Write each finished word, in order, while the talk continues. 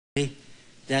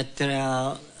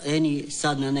that any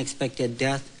sudden unexpected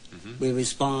death, we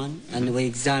respond and we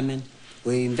examine,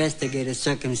 we investigate the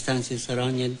circumstances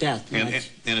around your death.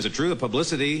 And is it true the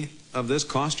publicity of this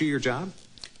cost you your job?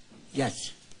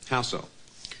 Yes. How so?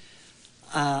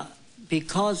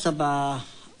 Because of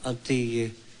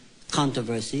the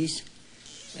controversies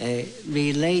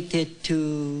related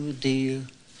to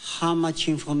how much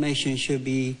information should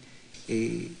be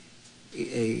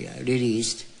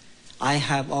released, I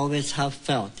have always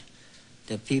felt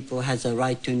that people has a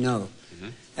right to know,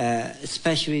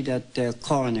 especially that the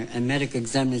coroner and medical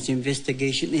examiner's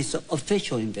investigation is an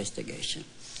official investigation.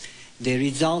 The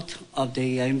result of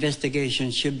the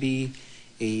investigation should be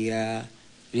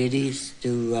released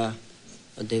to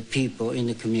the people in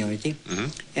the community,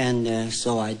 and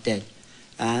so I did.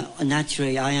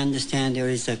 Naturally, I understand there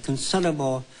is a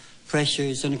considerable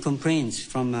pressures and complaints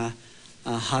from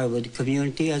Hollywood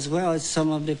community as well as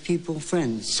some of the people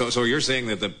friends. So you're saying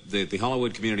that the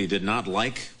Hollywood community did not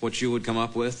like what you would come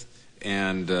up with,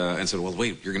 and said, well,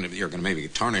 wait, you're gonna maybe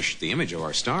tarnish the image of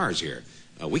our stars here.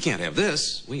 We can't have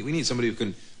this. We need somebody who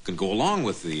can go along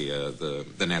with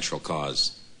the natural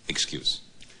cause excuse.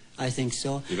 I think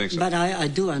so. You think so? But I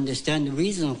do understand the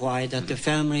reason why that the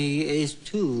family is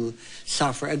to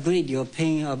suffer. Agreed, your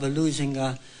pain of losing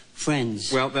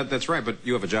friends. Well, that's right, but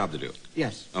you have a job to do.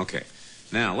 Yes. Okay.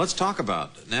 Now, let's talk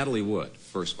about Natalie Wood,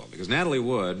 first of all, because Natalie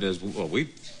Wood, as well, we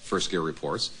first get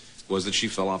reports, was that she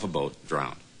fell off a boat,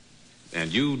 drowned.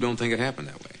 And you don't think it happened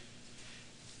that way?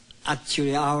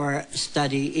 Actually, our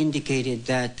study indicated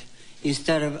that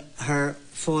instead of her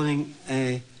falling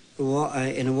in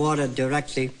water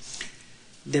directly,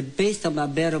 based on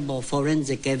available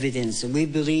forensic evidence, we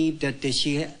believe that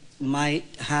she might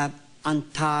have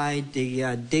untied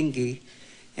the dinghy,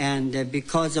 and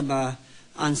because of an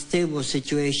unstable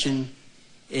situation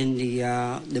in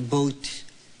the boat,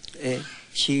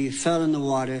 she fell in the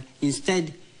water.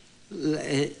 Instead,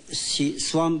 she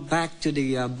swam back to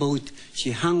the boat.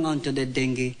 She hung onto the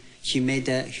dinghy. She made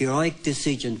a heroic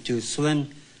decision to swim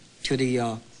to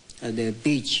the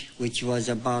beach, which was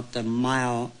about a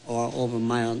mile or over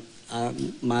a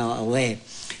mile away.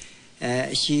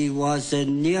 She was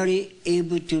nearly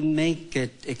able to make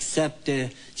it, except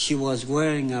she was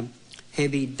wearing a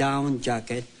heavy down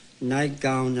jacket,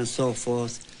 nightgown and so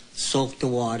forth, soaked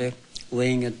water,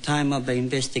 weighing at time of the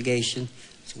investigation,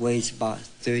 weighs about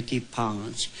 30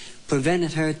 pounds.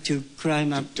 Prevented her to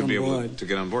climb up to on be board. able to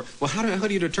get on board. Well, how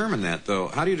do you determine that, though?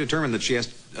 How do you determine that she has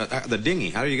the dinghy?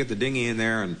 How do you get the dinghy in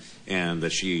there and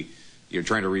that you're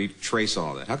trying to retrace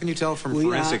all that? How can you tell from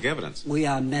forensic evidence? We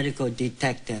are medical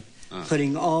detective,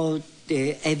 putting all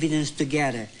the evidence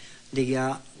together.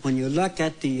 When you look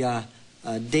at the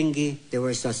dinghy, there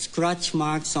was scratch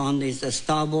marks on the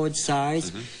starboard side.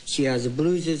 She has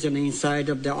bruises on the inside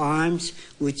of the arms,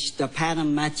 which the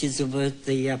pattern matches with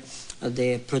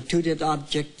the protruded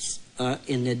objects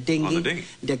in the dinghy. On the dinghy.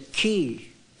 The key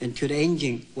into the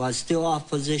engine was still off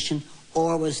position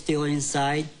or was still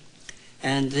inside.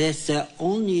 And this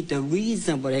only the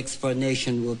reasonable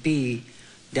explanation will be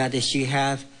that she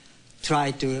have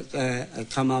tried to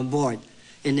come on board.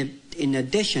 In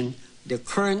addition, the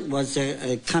current was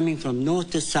coming from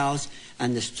north to south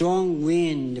and the strong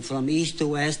wind from east to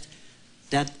west.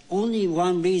 That only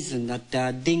one reason that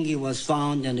the dinghy was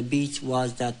found on the beach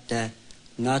was that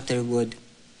Nutter would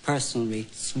personally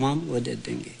swim with the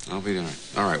dinghy. I'll be darned.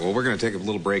 All right, well, we're going to take a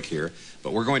little break here,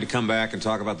 but we're going to come back and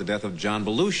talk about the death of John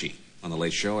Belushi on The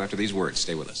Late Show after these words.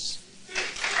 Stay with us.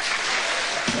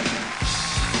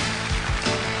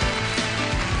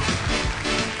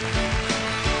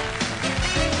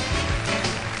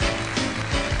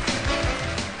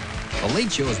 The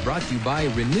Late Show is brought to you by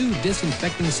Renew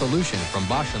Disinfecting Solution from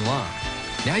Bosch & Lomb.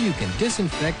 Now you can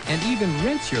disinfect and even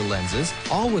rinse your lenses,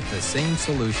 all with the same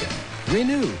solution.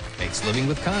 Renew makes living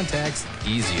with contacts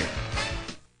easier.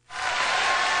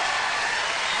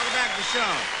 Welcome back to the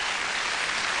show.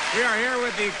 We are here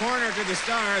with the coroner to the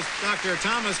stars, Dr.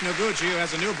 Thomas Noguchi, who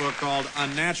has a new book called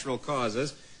Unnatural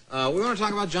Causes. We want to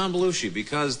talk about John Belushi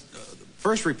because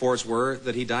first reports were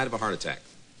that he died of a heart attack.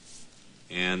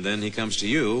 And then he comes to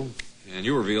you, and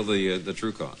you reveal the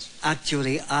true cause.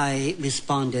 Actually, I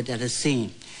responded at the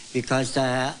scene because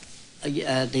the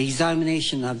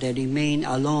examination of the remains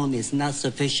alone is not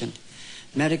sufficient.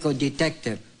 Medical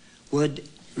detective would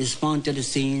respond to the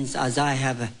scenes. As I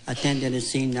have attended the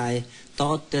scene, I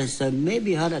thought there's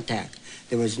maybe heart attack.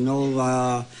 There was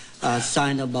no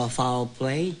sign of foul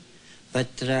play.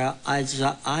 But as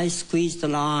I squeezed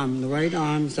the arm, the right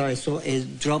arm, so I saw a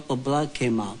drop of blood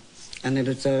came out. And it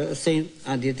was the same,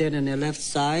 I did it on the left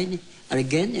side. And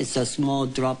again, it's a small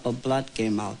drop of blood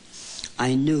came out.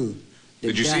 I knew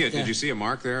Did you see it? Did you see a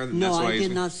mark there? No, I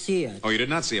did not see it. Oh, you did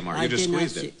not see a mark. You just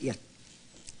squeezed it. Yeah.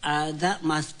 That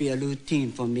must be a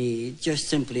routine for me. Just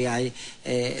simply, I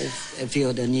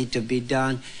feel the need to be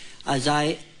done. As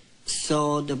I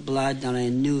saw the blood, and I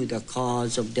knew the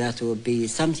cause of death would be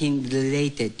something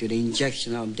related to the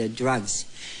injection of the drugs.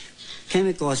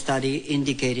 Chemical study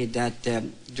indicated that the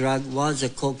drug was a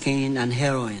cocaine and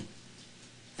heroin.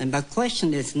 And the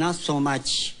question is not so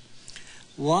much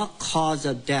what caused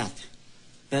the death,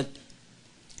 but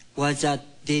was that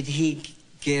did he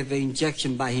give an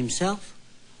injection by himself,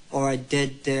 or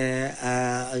did the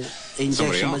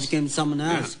injection was given someone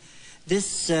else? Yeah.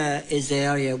 This is the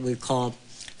area we call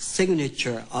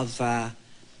signature of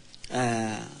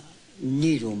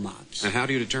needle marks. And how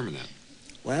do you determine that?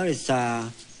 Well, it's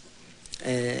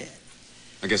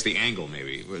I guess the angle,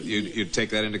 maybe. You'd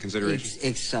take that into consideration?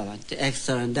 Excellent,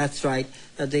 excellent. That's right.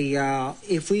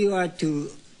 If we were to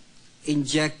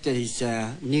inject this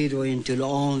needle into the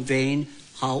own vein,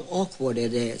 how awkward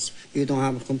it is. You don't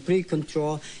have complete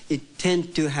control. It tends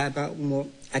to have a more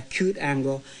acute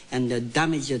angle and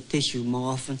damage the tissue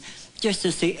more often. Just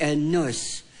to say a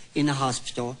nurse in a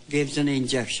hospital gives an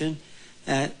injection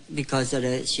because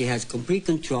she has complete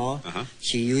control.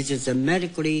 She uses a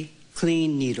medically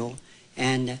clean needle,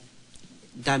 and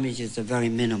damages are very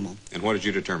minimal. And what did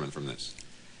you determine from this?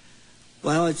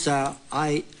 Well,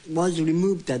 I was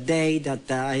removed the day that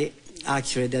the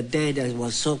day that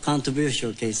was so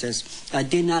controversial cases. I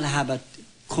did not have a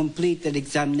completed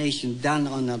examination done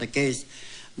on the case,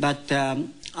 but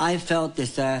I felt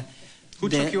this. Who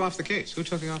took you off the case? Who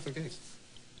took you off the case?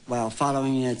 Well,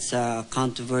 following its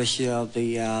controversy of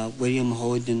the William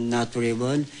Holden Notary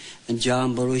Wood, and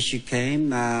John Belushi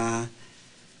came, and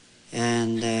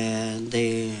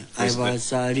I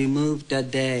was removed that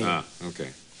day. Ah,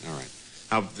 okay, all right.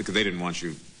 Because they didn't want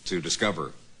you to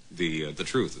discover the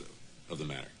truth of the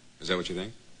matter. Is that what you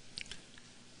think?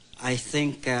 I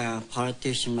think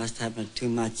politician must have too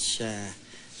much that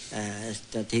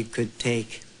he could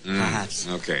take, perhaps.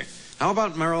 Okay. How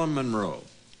about Marilyn Monroe?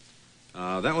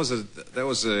 That was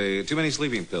too many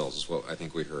sleeping pills, is what I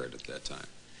think we heard at that time.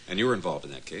 And you were involved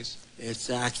in that case. It's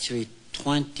actually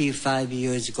 25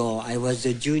 years ago. I was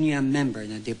a junior member in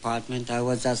the department. I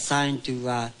was assigned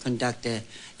to conduct the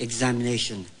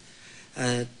examination.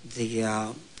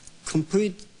 The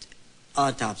complete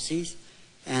autopsies,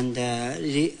 and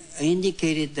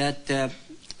indicated that the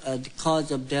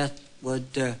cause of death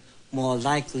would more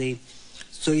likely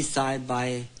suicide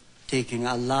by taking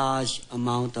a large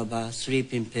amount of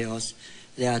sleeping pills.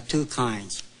 There are two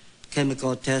kinds.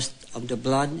 Chemical test of the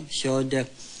blood showed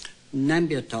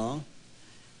Nembutal,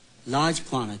 large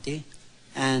quantity,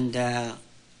 and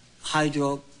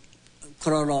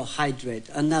hydrochlorohydrate,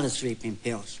 another sleeping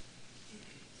pills.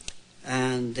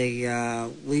 And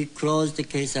we closed the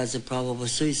case as a probable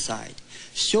suicide.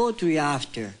 Shortly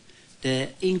after the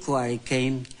inquiry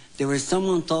came, there was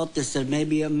someone thought this was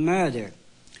maybe a murder.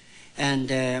 And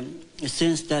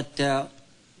since that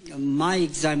my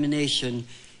examination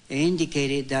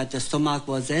indicated that the stomach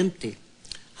was empty.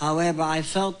 However, I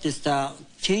felt this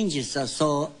changes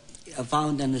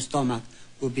found in the stomach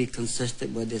would be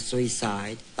consistent with the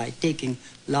suicide by taking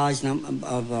large number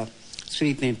of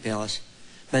sleeping pills.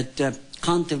 But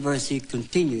controversy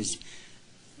continues.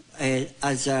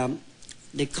 As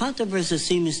the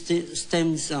controversy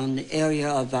stems on the area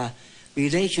of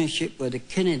relationship with the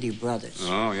Kennedy brothers.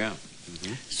 Oh, yeah.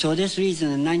 So this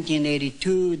reason, in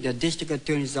 1982, the district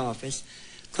attorney's office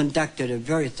conducted a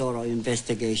very thorough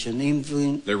investigation.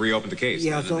 They reopened the case?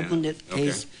 Yes, opened the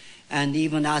case, and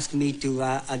even asked me to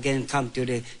again come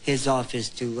to his office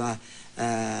to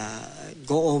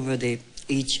go over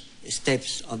each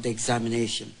steps of the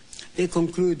examination. They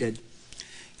concluded,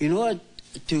 in order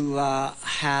to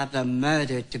have a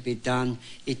murder to be done,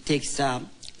 it takes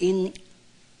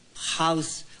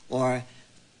in-house or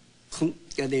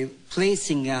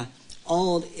placing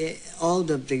all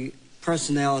of the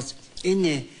personnel in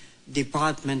the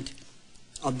department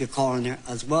of the coroner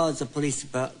as well as the police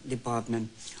department.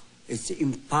 It's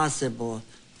impossible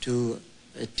to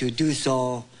do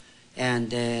so,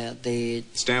 and the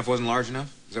staff wasn't large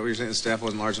enough? Is that what you're saying? The staff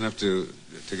wasn't large enough to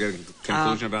get a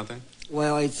conclusion about that?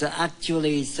 Well, it's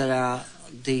actually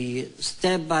the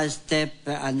step-by-step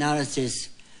analysis.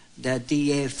 The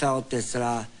DA felt this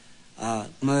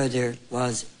murder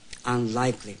was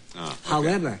unlikely. Okay.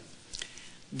 However,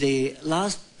 the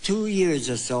last 2 years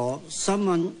or so,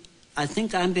 someone, I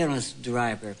think ambulance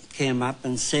driver, came up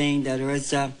and saying that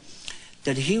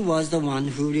that he was the one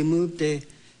who removed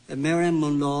Marilyn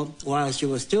Monroe while she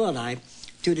was still alive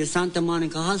to the Santa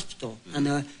Monica Hospital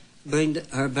and bring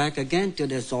her back again to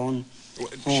the zone.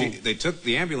 home. They took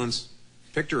the ambulance,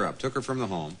 picked her up, took her from the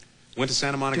home, went to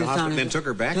Santa Monica Hospital, then took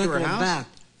her back to her house? Back.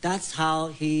 That's how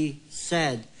he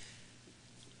said.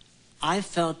 I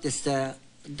felt this,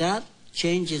 that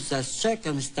changes the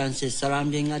circumstances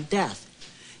surrounding her death.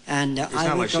 And it's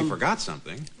not like she forgot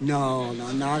something. No,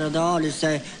 not at all. It's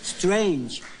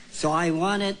strange. So I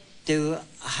wanted to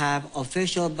have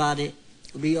official body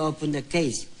reopen the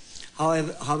case.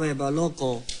 However,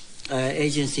 local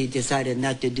agency decided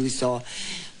not to do so.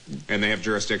 And they have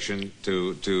jurisdiction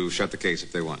to shut the case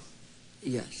if they want?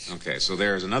 Yes. Okay, so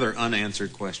there's another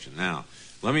unanswered question. Now,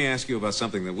 let me ask you about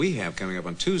something that we have coming up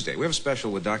on Tuesday. We have a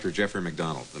special with Dr. Jeffrey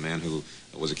McDonald, the man who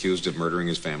was accused of murdering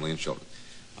his family and children.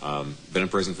 Been in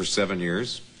prison for 7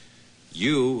 years.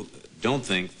 You don't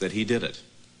think that he did it.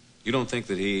 You don't think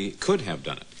that he could have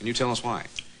done it. Can you tell us why?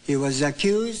 He was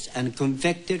accused and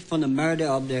convicted for the murder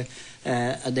of the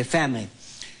family.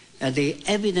 The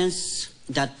evidence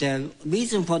that the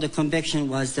reason for the conviction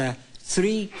was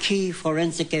 3 key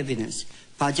forensic evidence: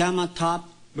 pajama top,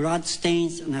 blood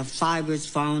stains, and fibers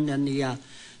found in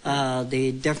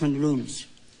the different rooms.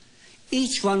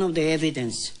 Each one of the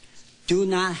evidence do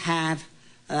not have.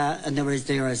 In other words,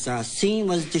 there was a scene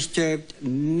was disturbed,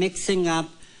 mixing up,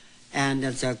 and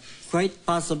there's a great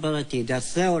possibility that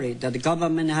theory that the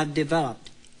government had developed,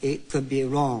 it could be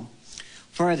wrong.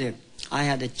 Further, I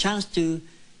had a chance to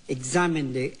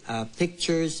examine the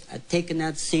pictures taken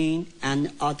at scene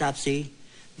and autopsy.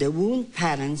 The wound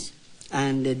patterns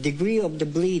and the degree of the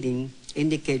bleeding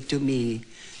indicate to me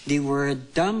they were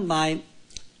done by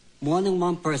more than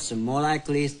one person, more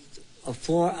likely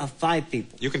 4 or 5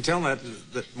 people. You can tell that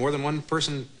more than one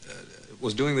person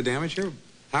was doing the damage here?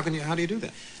 How do you do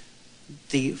that?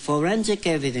 The forensic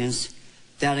evidence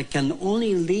that can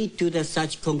only lead to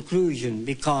such conclusion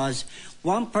because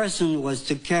one person was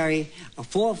to carry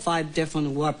 4 or 5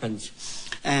 different weapons.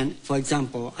 And, for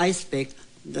example, ice pick,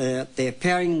 the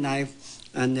paring knife,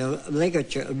 and the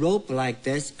ligature, a rope like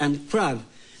this, and club.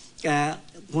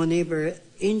 Whenever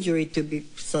injury to be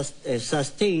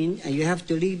sustained, and you have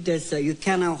to leave this, you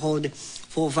cannot hold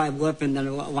 4 or 5 weapons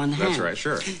in one hand. That's right,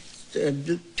 sure.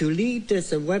 To leave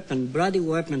this weapon, bloody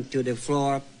weapon, to the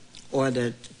floor or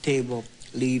the table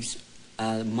leaves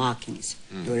markings.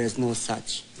 There is no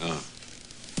such. Oh.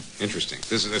 Interesting.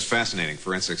 This is fascinating,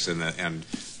 forensics and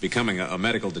becoming a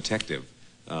medical detective,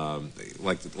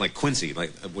 like Quincy,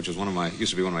 which is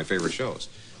used to be one of my favorite shows.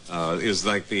 Is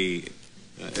like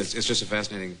it's just a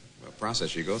fascinating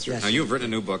process you go through. Yes. Now you've written a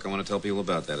new book. I want to tell people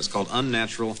about that. It's called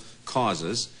Unnatural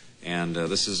Causes, and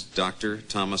this is Dr.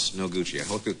 Thomas Noguchi. I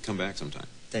hope you'll come back sometime.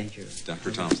 Thank you,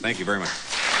 Dr. Thomas. Thank you very much.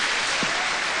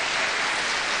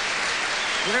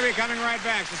 We're going to be coming right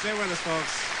back, so stay with us,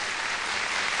 folks.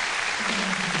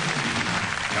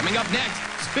 Coming up next,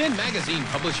 Spin magazine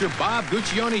publisher Bob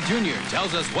Guccione Jr.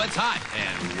 tells us what's hot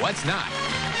and what's not.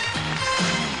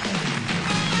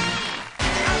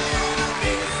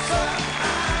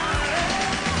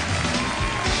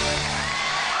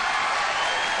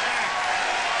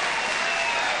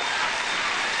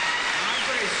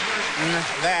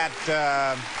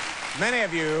 That many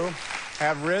of you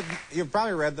have read, you've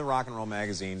probably read the rock and roll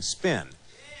magazine Spin.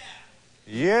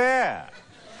 Yeah.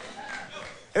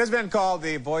 It has been called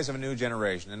the voice of a new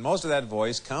generation, and most of that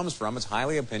voice comes from its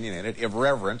highly opinionated,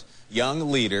 irreverent young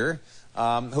leader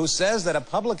who says that a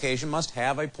publication must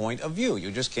have a point of view. You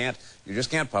just can't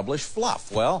publish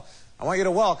fluff. Well, I want you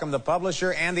to welcome the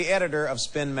publisher and the editor of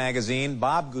Spin magazine,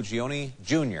 Bob Guccione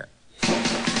Jr.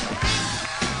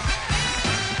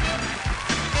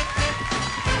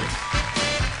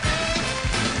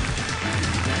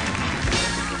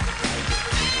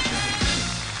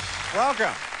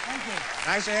 Welcome. Thank you.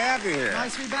 Nice to have you here.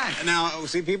 Nice to be back. Now,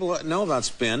 see, people know about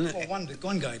Spin. Well,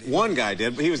 one guy did. One guy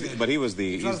did, but he's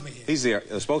the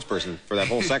spokesperson for that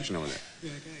whole section over there.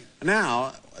 Yeah, okay.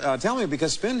 Now, tell me,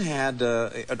 because Spin had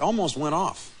it almost went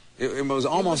off. It was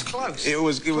almost close. It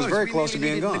was very close to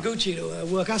being gone. Noguchi to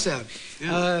work us out.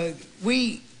 Yeah.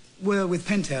 We were with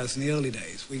Penthouse in the early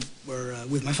days. We were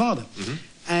with my father,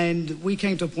 and we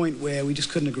came to a point where we just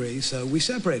couldn't agree, so we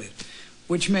separated.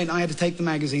 Which meant I had to take the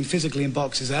magazine physically in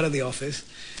boxes out of the office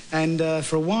and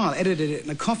for a while edited it in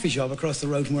a coffee shop across the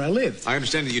road from where I lived. I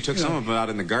understand that you took some of it out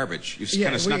in the garbage. You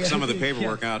kind of snuck some of the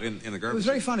paperwork out in the garbage. It was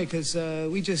very funny because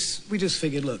we just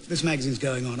figured, look, this magazine's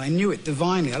going on. I knew it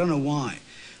divinely. I don't know why.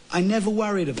 I never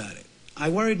worried about it. I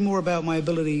worried more about my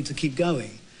ability to keep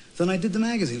going than I did the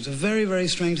magazine. It was a very, very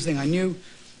strange thing. I knew,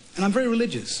 and I'm very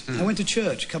religious. I went to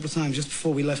church a couple of times just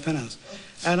before we left Penthouse.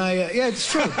 And yeah,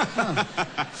 it's true.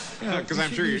 Because I'm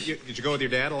sure did you go with your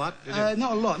dad a lot?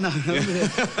 Not a lot, no.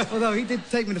 Although he did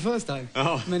take me the first time,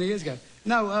 many years ago.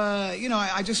 No, you know,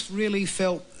 I just really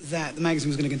felt that the magazine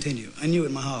was going to continue. I knew it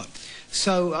in my heart.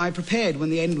 So I prepared when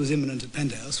the end was imminent at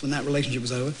Penthouse, when that relationship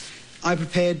was over. I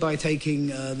prepared by taking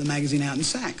the magazine out in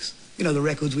sacks. You know, the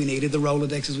records we needed, the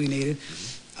Rolodexes we needed.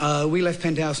 We left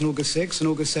Penthouse on August 6th, and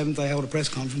August 7th I held a press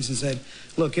conference and said,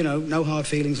 look, you know, no hard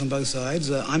feelings on both sides.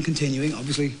 I'm continuing.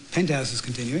 Obviously, Penthouse is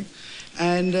continuing.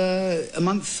 And a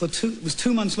month or two, it was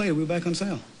 2 months later, we were back on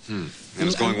sale. And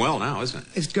it's going well now, isn't it?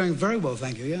 It's going very well,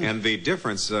 thank you, yeah. And the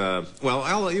difference, well,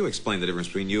 I'll let you explain the difference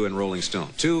between you and Rolling Stone,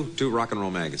 two rock and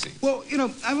roll magazines. Well, you know,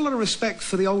 I have a lot of respect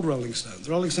for the old Rolling Stone. The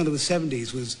Rolling Stone of the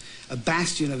 70s was a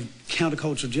bastion of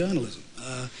counterculture journalism.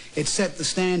 It set the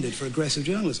standard for aggressive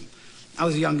journalism. I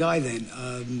was a young guy then,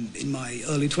 in my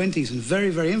early 20s, and very,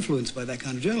 very influenced by that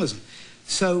kind of journalism.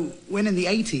 So when in the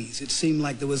 80s it seemed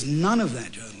like there was none of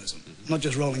that journalism, not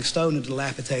just Rolling Stone had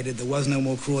dilapidated, there was no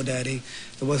more Crawdaddy,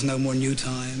 there was no more New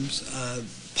Times,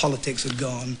 politics had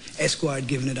gone, Esquire had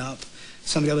given it up,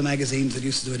 some of the other magazines that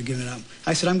used to do it had given it up.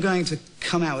 I said, I'm going to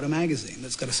come out with a magazine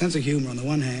that's got a sense of humor on the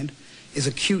one hand, is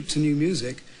acute to new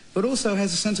music, but also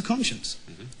has a sense of conscience.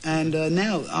 And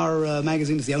now our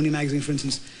magazine is the only magazine, for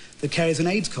instance, that carries an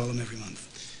AIDS column every month.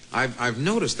 I've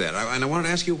noticed that, and I wanted to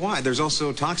ask you why. There's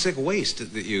also toxic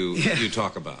waste that you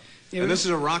talk about. Yeah, and this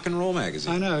is a rock and roll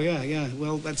magazine. I know, yeah.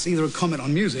 Well, that's either a comment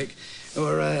on music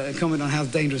or a comment on how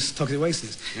dangerous toxic waste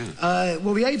is. Yeah.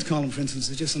 Well, the AIDS column, for instance,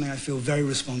 is just something I feel very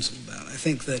responsible about. I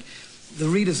think that the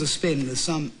readers of SPIN, there's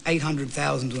some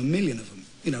 800,000 to 1 million of them.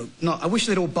 You know, I wish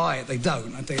they'd all buy it. They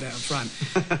don't. I'll tell you that up front.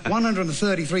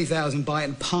 133,000 buy it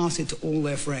and pass it to all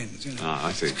their friends. You know. Ah,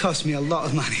 I see. It's cost me a lot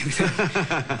of money.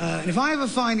 And if I ever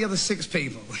find the other 6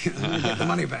 people, I'll get the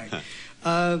money back.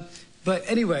 But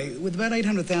anyway, with about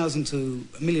 800,000 to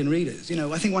 1 million readers, you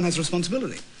know, I think one has a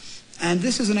responsibility. And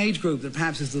this is an age group that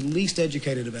perhaps is the least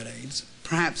educated about AIDS,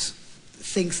 perhaps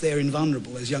thinks they're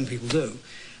invulnerable, as young people do.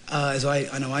 As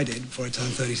I know I did before I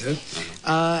turned 32.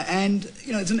 And,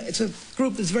 you know, it's a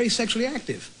group that's very sexually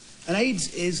active. And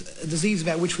AIDS is a disease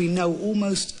about which we know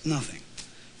almost nothing.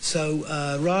 So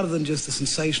rather than just the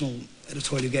sensational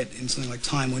editorial you get in something like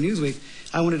Time or Newsweek,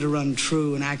 I wanted to run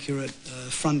true and accurate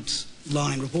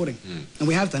front-line reporting. And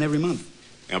we have done every month.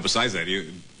 Now, besides that,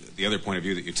 the other point of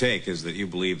view that you take is that you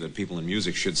believe that people in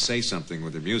music should say something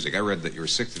with their music. I read that you were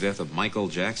sick to death of Michael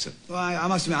Jackson. Well, I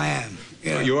must admit I am.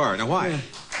 Yeah. Oh, you are? Now, why?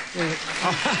 Yeah.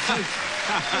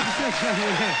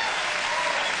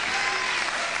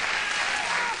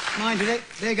 Mind you,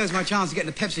 there goes my chance of getting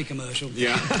a Pepsi commercial.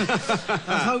 Yeah. I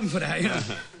was hoping for that, you know.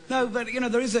 No, but, you know,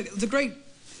 it's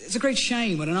a great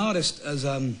shame when an artist as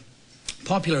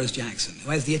popular as Jackson,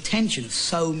 who has the attention of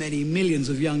so many millions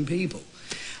of young people,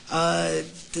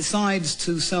 decides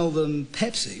to sell them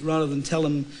Pepsi rather than tell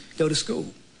them go to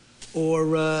school.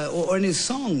 Or in his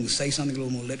songs say something a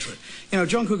little more literate. You know,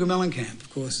 John Cougar Mellencamp, of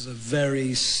course, is a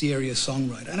very serious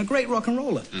songwriter and a great rock and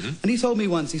roller. And he told me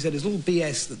once, he said, it's all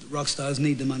BS that rock stars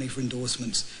need the money for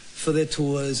endorsements, for their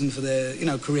tours and for their, you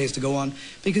know, careers to go on.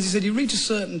 Because he said, you reach a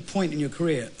certain point in your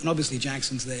career, and obviously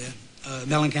Jackson's there,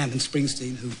 Mellencamp and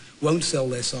Springsteen, who won't sell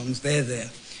their songs, they're there.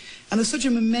 And there's such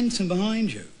a momentum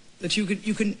behind you that you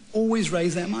can always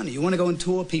raise that money. You want to go on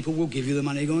tour, people will give you the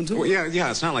money to go on tour. Well, yeah,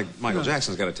 it's not like Michael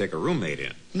Jackson's got to take a roommate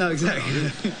in. No,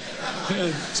 exactly.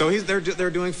 So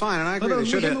they're doing fine, and I agree. Although they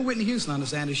should him and Whitney Houston, I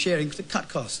understand, is sharing to cut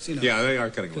costs, you know. Yeah, they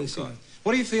are cutting costs.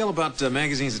 What do you feel about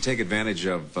magazines that take advantage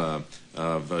of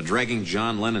dragging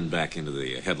John Lennon back into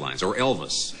the headlines, or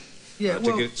Elvis,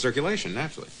 to get circulation,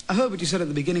 naturally? I heard what you said at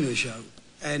the beginning of the show.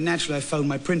 And naturally, I phoned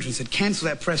my printer and said, cancel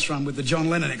that press run with the John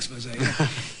Lennon expose.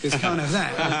 Because can't have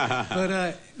that.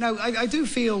 But, no, I do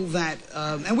feel that...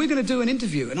 and we're going to do an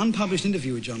interview, an unpublished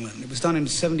interview with John Lennon. It was done in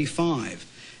 '75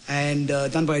 and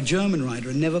done by a German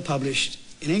writer and never published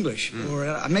in English. Or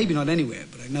maybe not anywhere,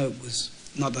 but I know it was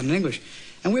not done in English.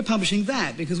 And we're publishing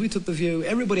that because we took the view,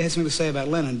 everybody had something to say about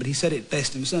Lennon, but he said it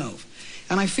best himself.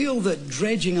 And I feel that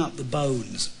dredging up the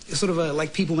bones is sort of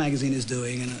like People magazine is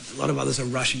doing and a lot of others are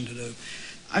rushing to do.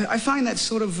 I find that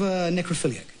sort of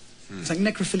necrophilic. It's like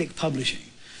necrophilic publishing.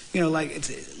 You know, like,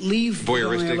 leave me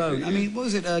alone. I mean, what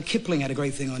was it? Kipling had a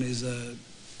great thing on his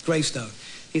gravestone.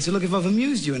 He said, look, if I've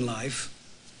amused you in life,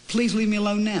 please leave me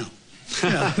alone now. You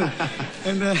know?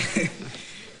 And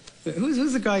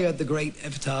who's the guy who had the great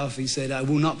epitaph? He said, I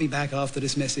will not be back after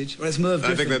this message. Or it's Merv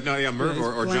Griffin. I think that, no, yeah, Merv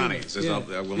or Johnny says,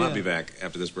 I will not be back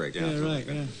after this break. Yeah, right,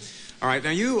 yeah. All right,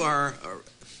 now you are...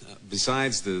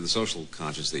 besides the social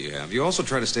conscience that you have, you also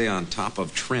try to stay on top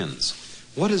of trends.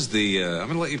 What is the, I'm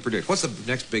going to let you predict, what's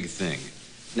the next big thing?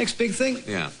 Next big thing?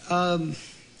 Yeah. I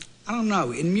don't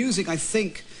know. In music, I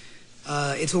think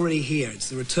it's already here. It's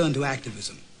the return to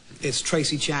activism. It's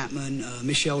Tracy Chapman,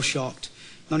 Michelle Shocked,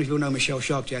 Not many people know Michelle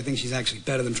Shockey. I think she's actually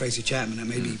better than Tracy Chapman. That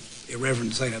may be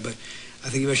irreverent to say that, but I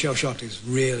think Michelle Shockey is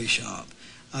really sharp.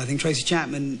 I think Tracy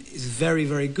Chapman is very,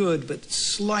 very good, but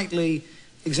slightly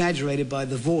exaggerated by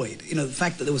the void. You know, the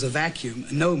fact that there was a vacuum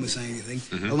and no one was saying anything.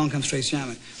 Along comes Tracy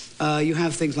Chapman. You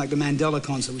have things like the Mandela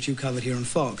concert, which you covered here on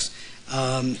Fox.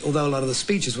 Although a lot of the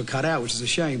speeches were cut out, which is a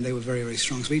shame, they were very, very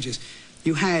strong speeches.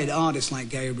 You had artists like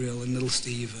Gabriel and Little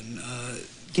Steven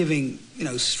giving, you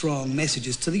know, strong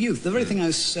messages to the youth. The very thing I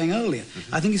was saying earlier,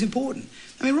 I think is important.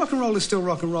 I mean, rock and roll is still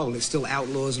rock and roll. It's still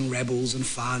outlaws and rebels and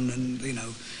fun and, you know,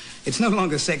 it's no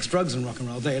longer sex, drugs, and rock and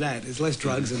roll. I'll tell you that. It's less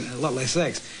drugs and a lot less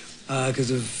sex because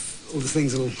of all the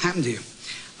things that will happen to you.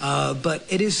 But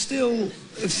it is still,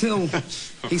 it's still,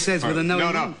 he says with a no.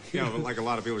 No. You know, like a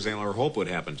lot of people saying, or hope would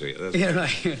happen to you. That's yeah,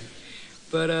 right.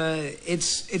 But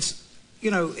it's, you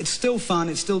know, it's still fun,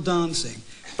 it's still dancing,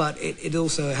 but it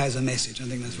also has a message. I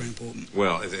think that's very important.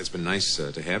 Well, it's been nice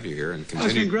to have you here and continue.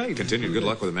 It's been great. Continue. Good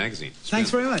luck with the magazine.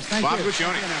 Thanks very much. Thank Bob you.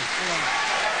 Guccione.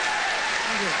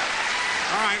 Thank you.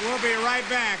 All right, we'll be right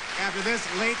back after this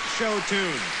late show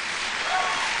tune.